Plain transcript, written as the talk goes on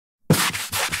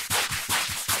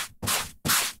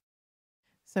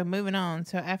So moving on.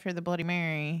 So after the Bloody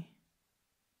Mary,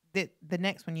 the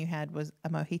next one you had was a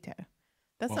mojito.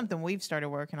 That's something we've started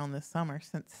working on this summer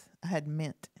since I had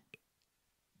mint.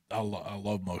 I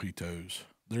love mojitos.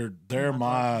 They're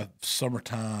my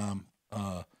summertime.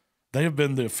 They have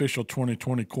been the official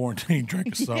 2020 quarantine drink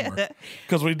of summer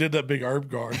because we did that big herb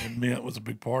garden and mint was a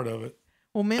big part of it.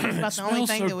 Well, mint was about the only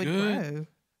thing that would grow.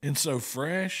 And so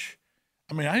fresh.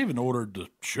 I mean, I even ordered the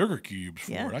sugar cubes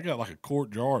for it. I got like a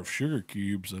quart jar of sugar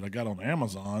cubes that I got on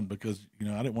Amazon because, I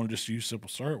didn't want to just use simple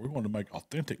syrup. We wanted to make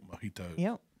authentic mojitos.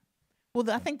 Yep.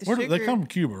 Well, I think the sugar. They come from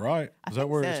Cuba, right? Is that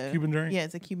where it's a Cuban drink? Yeah,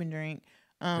 it's a Cuban drink.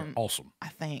 Awesome. I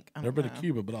think. Never been to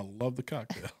Cuba, but I love the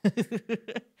cocktail.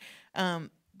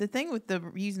 The thing with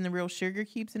using the real sugar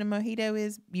cubes in a mojito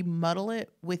is you muddle it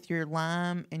with your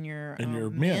lime and your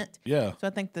mint. Yeah. So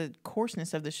I think the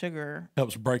coarseness of the sugar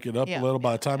helps break it up a little.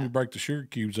 By the time you break the sugar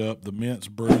cubes up, the mint's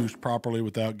bruised properly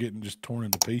without getting just torn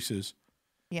into pieces.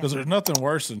 Because there's nothing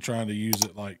worse than trying to use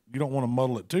it like you don't want to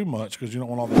muddle it too much because you don't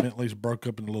want all the mint leaves broke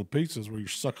up into little pieces where you're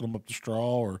sucking them up the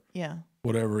straw or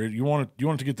whatever. You want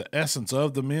it to get the essence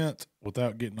of the mint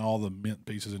without getting all the mint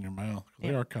pieces in your mouth. They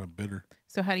are kind of bitter.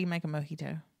 So how do you make a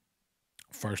mojito?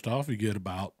 First off, you get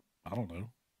about,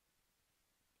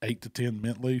 8 to 10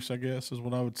 mint leaves, I guess, is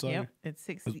what I would say. Yep, it's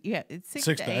six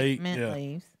to eight mint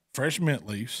leaves. Fresh mint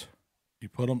leaves. You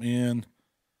put them in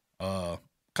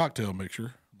cocktail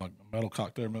mixture, like a metal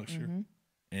cocktail mixture,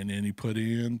 and then you put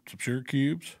in some sugar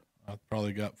cubes. I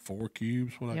probably got 4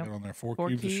 cubes. What I got on there? 4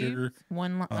 cubes of sugar.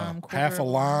 One half a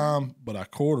lime, but I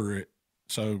quarter it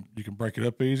so you can break it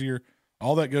up easier.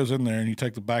 All that goes in there, and you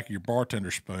take the back of your bartender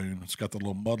spoon. It's got the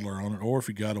little muddler on it, or if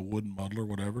you got a wooden muddler,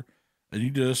 whatever. And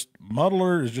you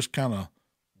muddler is just kind of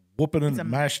whooping and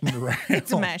mashing it around.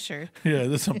 It's a masher. Yeah,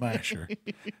 it's a masher.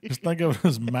 Just think of it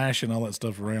as mashing all that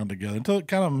stuff around together until it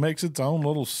kind of makes its own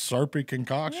little syrupy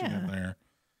concoction in there.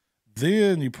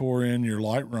 Then you pour in your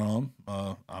light rum.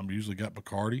 I'm usually got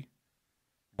Bacardi,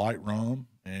 light rum,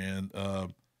 and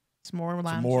some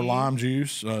more lime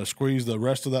juice. Squeeze the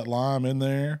rest of that lime in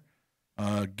there.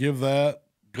 Give that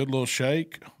a good little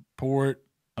shake. Pour it.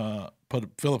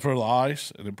 Fill it full of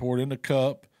ice, and then pour it in the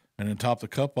cup, and then top the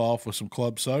cup off with some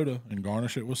club soda, and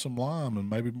garnish it with some lime, and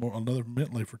maybe another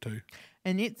mint leaf or 2.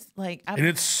 And it's like,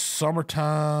 it's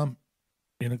summertime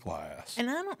in a glass. And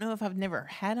I don't know if I've never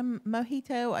had a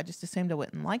mojito. I just assumed I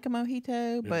wouldn't like a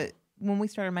mojito, but when we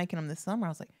started making them this summer, I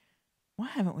was like, why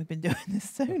haven't we been doing this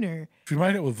sooner? If you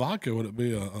made it with vodka, would it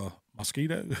be a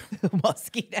mosquito?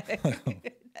 Mosquito.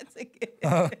 That's a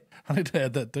good. I need to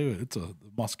add that to it. It's a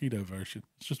mosquito version.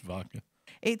 It's just vodka.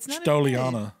 It's not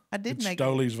Stoliana. I did make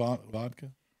Stoli's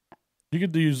vodka. You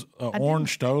could use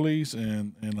orange Stoli's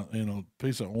and a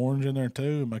piece of orange in there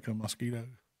too, and make a mosquito.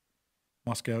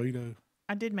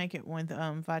 I did make it with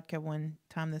vodka one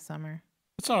time this summer.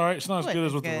 It's all right. It's not as good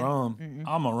as with the rum.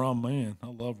 I'm a rum man. I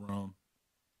love rum.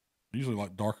 I usually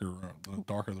like darker rum. The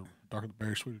darker the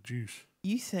berry sweeter juice.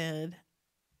 You said,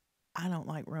 I don't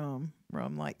like rum.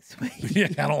 Rum likes me. Yeah,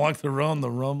 I don't like the rum. The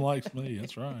rum likes me.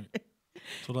 That's right.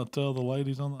 That's what I tell the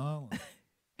ladies on the island.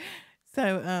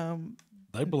 So,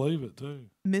 they believe it too.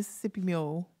 Mississippi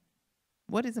Mule.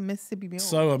 What is a Mississippi Mule?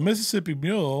 So a Mississippi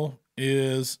Mule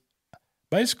is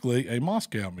basically a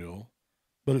Moscow Mule,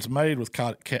 but it's made with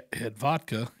cathead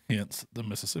vodka, hence the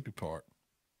Mississippi part.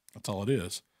 That's all it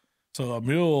is. So a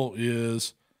mule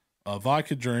is a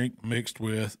vodka drink mixed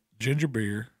with ginger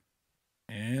beer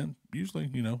and usually,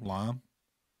 lime.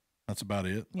 That's about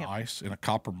it. Yep. Ice in a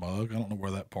copper mug. I don't know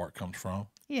where that part comes from.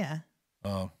 Yeah.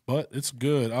 But it's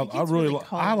good.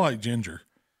 I like ginger.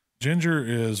 Ginger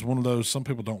is one of those, some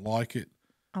people don't like it.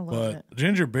 I love it.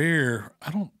 Ginger beer,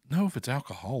 I don't know if it's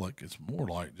alcoholic. It's more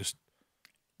like just.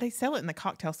 They sell it in the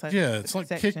cocktail section. Yeah, it's like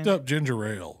kicked up ginger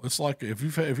ale. It's like if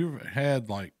you've ever had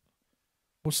like,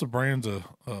 what's the brands of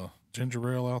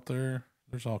ginger ale out there?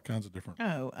 There's all kinds of different.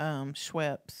 Oh,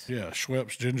 Schweppes. Yeah,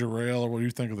 Schweppes ginger ale, or what do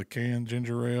you think of the canned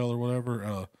ginger ale or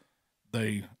whatever?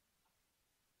 They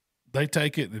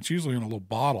take it, and it's usually in a little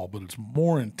bottle, but it's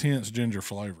more intense ginger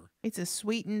flavor. It's a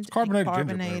sweetened,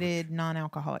 carbonated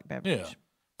non-alcoholic beverage. Yeah,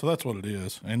 so that's what it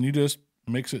is, and you just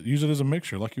use it as a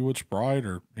mixture like you would Sprite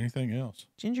or anything else.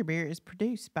 Ginger beer is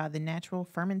produced by the natural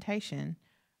fermentation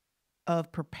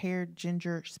of prepared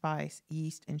ginger, spice,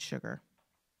 yeast, and sugar.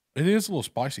 It is a little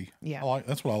spicy. Yeah,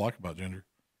 that's what I like about ginger.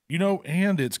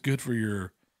 And it's good for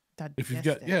your if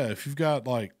you've got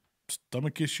like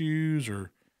stomach issues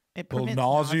or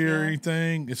nausea or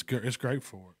anything. It's great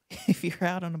for it. If you're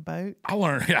out on a boat, I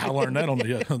learned that on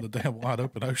the damn wide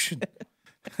open ocean.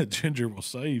 Ginger will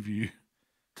save you.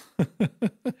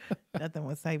 Nothing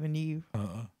was saving you.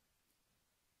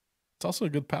 It's also a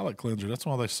good palate cleanser. That's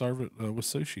why they serve it with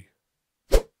sushi.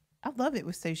 I love it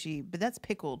with sushi, but that's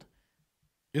pickled.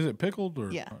 Is it pickled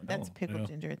or? Yeah, that's pickled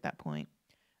ginger at that point.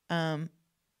 I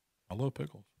love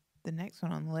pickles. The next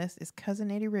one on the list is Cousin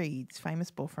Eddie Reed's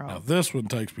famous bullfrog. Now this one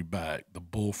takes me back. The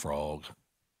bullfrog.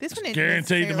 This one is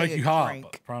guaranteed to make you hot. I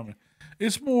promise.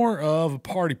 It's more of a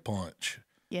party punch.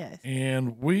 Yes.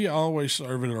 And we always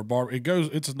serve it at our bar.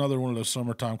 It's another one of those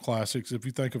summertime classics. If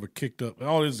you think of a kicked up,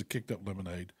 all it is a kicked up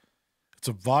lemonade. It's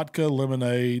a vodka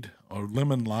lemonade or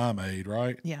lemon limeade,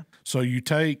 right? Yeah. So you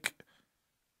take,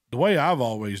 the way I've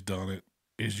always done it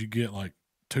is you get like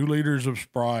 2 liters of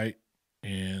Sprite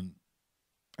and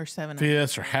or 7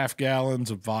 fifths or half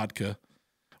gallons of vodka,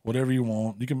 whatever you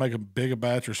want. You can make a big a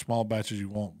batch or small batch as you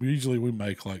want. Usually we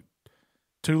make like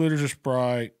 2 liters of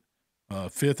Sprite,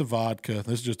 1/5 of vodka.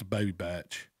 This is just a baby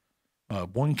batch.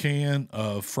 1 can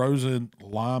of frozen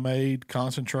limeade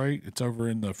concentrate. It's over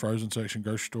in the frozen section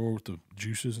grocery store with the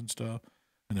juices and stuff.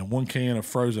 And then 1 can of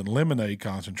frozen lemonade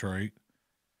concentrate.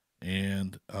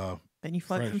 And then you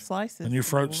float some slices. And you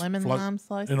float lime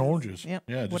slices and oranges. Yep.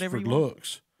 Yeah, just whatever for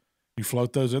looks. You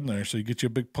float those in there. So you get you a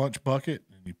big punch bucket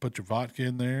and you put your vodka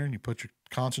in there and you put your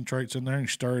concentrates in there and you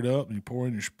stir it up and you pour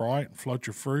in your Sprite and float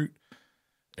your fruit.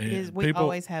 And we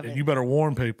always have it. You better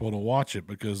warn people to watch it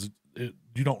because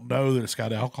you don't know that it's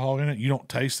got alcohol in it. You don't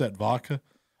taste that vodka.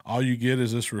 All you get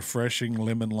is this refreshing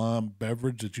lemon lime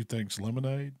beverage that you think's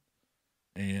lemonade,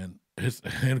 and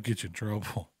it'll get you in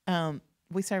trouble.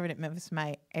 We serve it at Memphis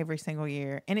May every single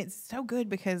year, and it's so good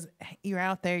because you're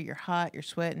out there, you're hot, you're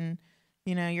sweating,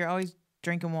 you're always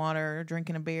drinking water or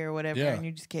drinking a beer or whatever, and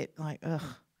you just get like, ugh.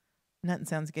 Nothing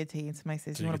sounds good to you. And somebody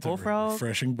says, you want a bullfrog?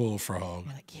 Refreshing bullfrog.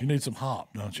 Like, yes. You need some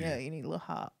hop, don't you? Yeah, you need a little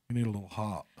hop. You need a little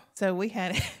hop. So we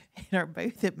had it in our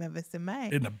booth at Memphis in May.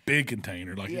 In a big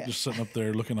container, like you're just sitting up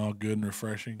there looking all good and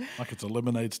refreshing, like it's a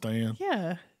lemonade stand.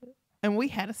 Yeah. And we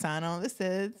had a sign on that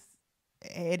says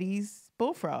Eddie's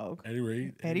Bullfrog. Eddie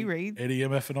Reed. Eddie Reed. Eddie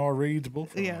MF&R Reed's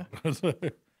Bullfrog. Yeah.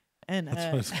 And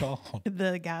that's what it's called.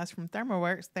 The guys from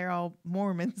ThermoWorks, they're all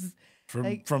Mormons.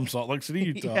 From Salt Lake City,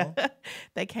 Utah. Yeah,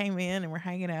 they came in and were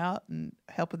hanging out and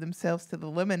helping themselves to the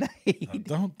lemonade. I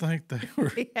don't think they were.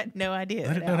 He had no idea.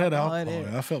 They didn't know that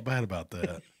alcohol. I felt bad about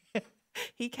that.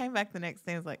 He came back the next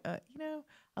day and was like, I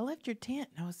left your tent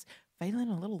and I was feeling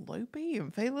a little loopy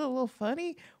and feeling a little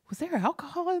funny. Was there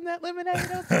alcohol in that lemonade?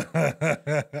 I was like,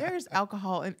 there's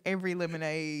alcohol in every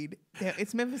lemonade. Yeah,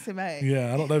 it's Memphis in May.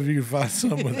 Yeah, I don't know if you can find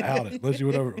some without it. Unless you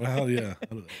would ever,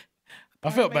 I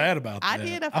felt bad about that. I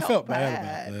did. I felt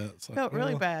bad about that. I felt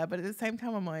really bad, but at the same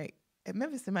time, I'm like, at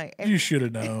Memphis in May. You should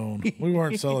have known. We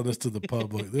weren't selling this to the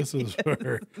public. This is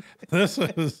where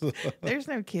There's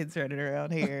no kids running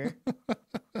around here.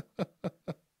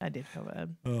 I did feel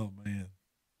bad. Oh man.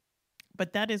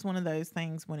 But that is one of those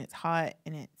things when it's hot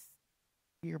and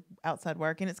you're outside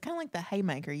working. It's kind of like the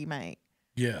haymaker you make.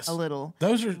 Yes. A little.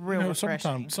 Those are real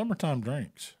summertime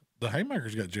drinks. The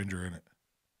haymaker's got ginger in it.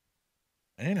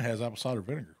 And it has apple cider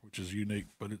vinegar, which is unique,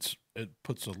 but it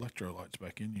puts electrolytes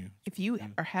back in you. If you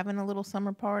are having a little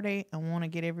summer party and want to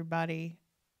get everybody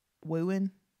wooing,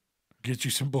 get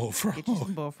you some bullfrog. Get you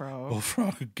some bullfrog.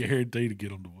 Bullfrog, guaranteed to get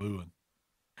them to wooing.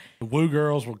 The woo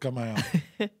girls will come out.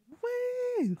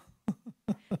 Woo!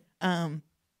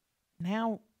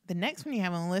 Now the next one you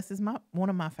have on the list is one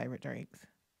of my favorite drinks.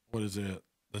 What is it?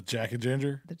 The Jack and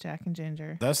Ginger? The Jack and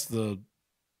Ginger. That's another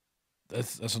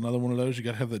one of those. You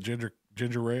got to have that ginger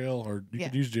ale, or you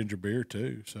could use ginger beer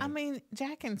too. So I mean,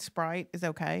 Jack and Sprite is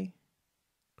okay.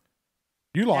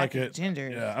 You like it? Ginger.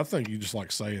 Yeah, I think you just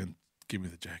like saying, "Give me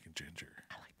the Jack and Ginger."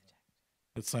 I like the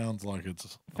Jack. It sounds like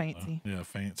it's fancy. Yeah,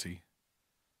 fancy.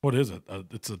 What is it?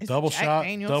 It's double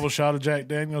shot of Jack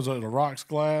Daniels in a rocks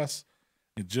glass,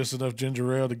 and just enough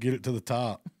ginger ale to get it to the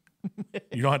top.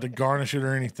 You don't have to garnish it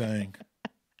or anything.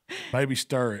 Maybe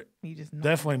stir it. You just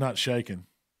definitely not shaking.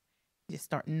 You just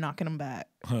start knocking them back.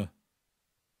 Huh.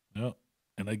 Yep.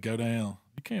 And they go down.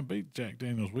 You can't beat Jack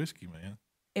Daniels whiskey, man.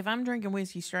 If I'm drinking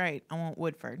whiskey straight, I want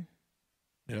Woodford.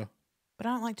 Yeah. But I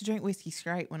don't like to drink whiskey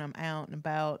straight when I'm out and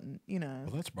about, and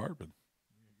Well, that's bourbon.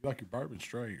 You like your bourbon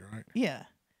straight, right? Yeah.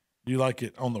 You like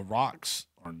it on the rocks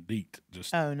or neat?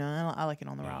 Just Oh no, I like it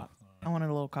on the rocks. Right. I want it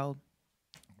a little cold.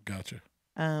 Gotcha.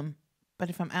 But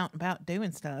if I'm out and about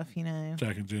doing stuff,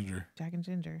 Jack and Ginger. Jack and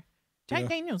Ginger. Jack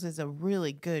Daniels is a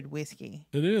really good whiskey.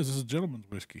 It is. It's a gentleman's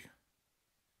whiskey.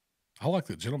 I like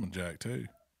the Gentleman Jack too.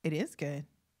 It is good.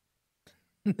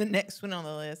 The next one on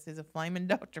the list is a Flamin'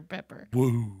 Dr. Pepper.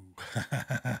 Woo.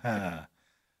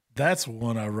 That's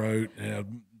one I wrote.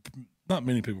 And not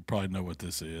many people probably know what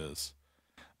this is,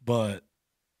 but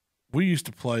we used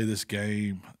to play this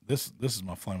game. This is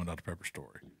my Flamin' Dr. Pepper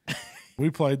story. we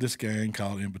played this game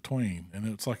called In Between, and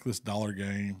it's like this dollar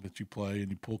game that you play and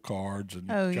you pull cards and you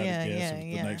try to guess if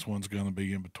the next one's going to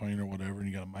be in between or whatever, and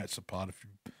you got to match the pot if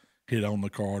you hit on the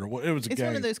card or what. It was a game. It's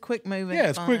one of those quick moving. Yeah,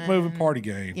 it's quick moving party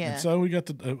game. Yeah. And so we got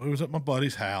it was at my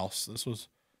buddy's house. This was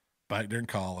back there in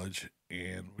college,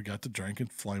 and we got to drinking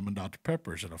Flamin' Dr.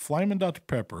 Peppers. And a Flamin' Dr.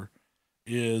 Pepper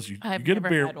is you get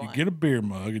a beer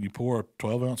mug and you pour a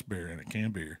 12-ounce beer in it,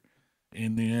 canned beer,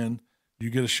 and then you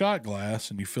get a shot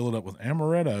glass and you fill it up with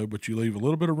amaretto, but you leave a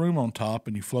little bit of room on top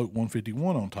and you float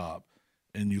 151 on top,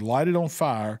 and you light it on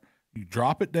fire. You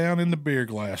drop it down in the beer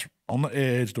glass on the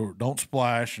edge, don't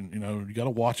splash, and you got to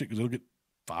watch it because it'll get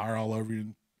fire all over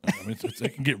you. I mean,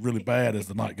 it can get really bad as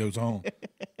the night goes on.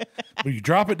 But you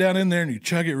drop it down in there and you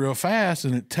chug it real fast,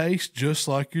 and it tastes just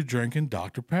like you're drinking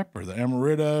Dr. Pepper. The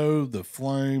amaretto, the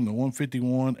flame, the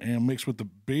 151, and mixed with the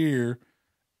beer,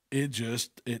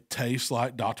 it tastes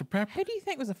like Dr. Pepper. Who do you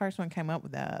think was the first one came up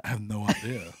with that? I have no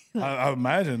idea. I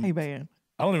imagine. Hey, man.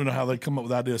 I don't even know how they come up with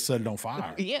the idea to set it on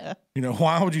fire. Yeah.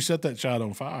 Why would you set that shot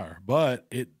on fire? But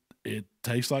it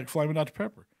tastes like Flaming Dr.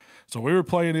 Pepper. So we were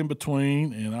playing In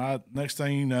Between, and next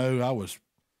thing you know, I was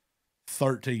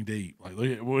 13 deep.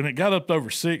 Like when it got up to over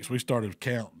 6, we started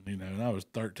counting, and I was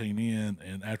 13 in,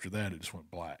 and after that, it just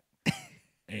went black.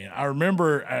 And I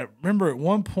remember at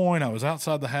one point I was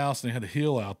outside the house and they had a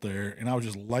hill out there, and I was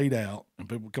just laid out, and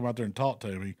people would come out there and talk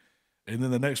to me. And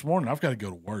then the next morning, I've got to go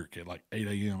to work at like 8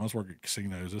 a.m. I was working at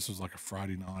casinos. This was like a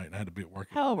Friday night, and I had to be at work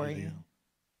at 8 a.m.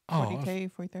 How old were you? 42,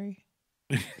 43?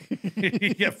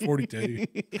 Yeah, 42.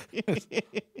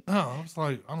 I was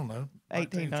like, I don't know.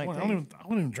 18, 19. I wasn't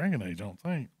even drinking age, I don't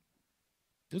think.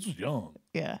 This was young.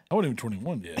 Yeah. I wasn't even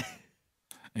 21 yet.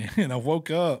 And I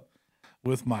woke up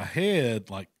with my head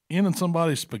like in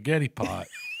somebody's spaghetti pot.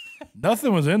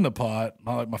 Nothing was in the pot.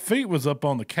 My feet was up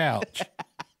on the couch.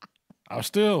 I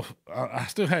still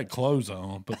had clothes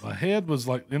on, but my head was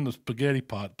like in the spaghetti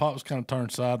pot. The pot was kind of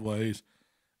turned sideways,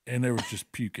 and there was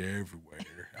just puke everywhere.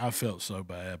 I felt so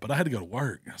bad, but I had to go to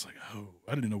work. I was like, oh,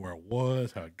 I didn't know where I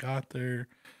was, how I got there.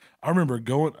 I remember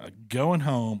going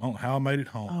home. I don't know how I made it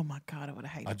home. Oh, my God, I would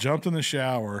have hated it. I jumped in the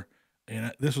shower,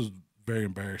 and this was very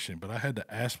embarrassing, but I had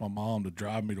to ask my mom to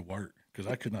drive me to work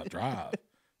because I could not drive.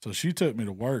 So she took me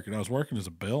to work, and I was working as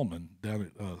a bellman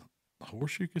down at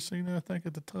Horseshoe Casino, I think,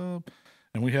 at the time.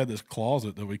 And we had this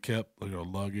closet that we kept,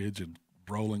 luggage and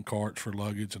rolling carts for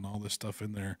luggage and all this stuff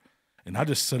in there. And I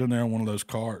just sat in there on one of those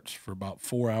carts for about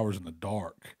 4 hours in the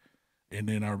dark. And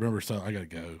then I remember saying, I got to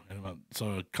go. And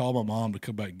so I called my mom to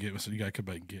come back and get me. I said, you got to come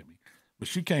back and get me. But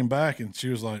she came back and she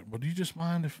was like, well, do you just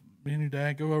mind if me and your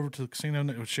dad go over to the casino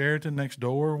with Sheraton next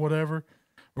door or whatever?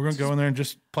 We're going to go in there and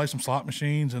just play some slot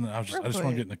machines. And I just want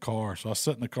to get in the car. So I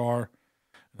sat in the car.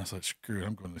 And I was like, screw it,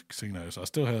 I'm going to the casino. So I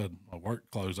still had my work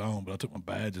clothes on, but I took my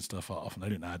badge and stuff off, and they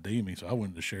didn't ID me. So I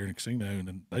went to Sheraton Casino, and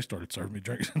then they started serving me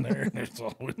drinks in there, and it's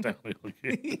all went downhill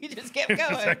again. You just kept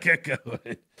going. I kept going.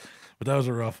 But that was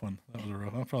a rough one. I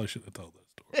probably shouldn't have told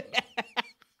that story.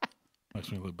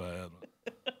 Makes me look bad.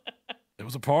 But it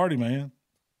was a party, man.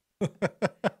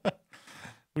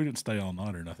 We didn't stay all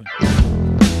night or nothing.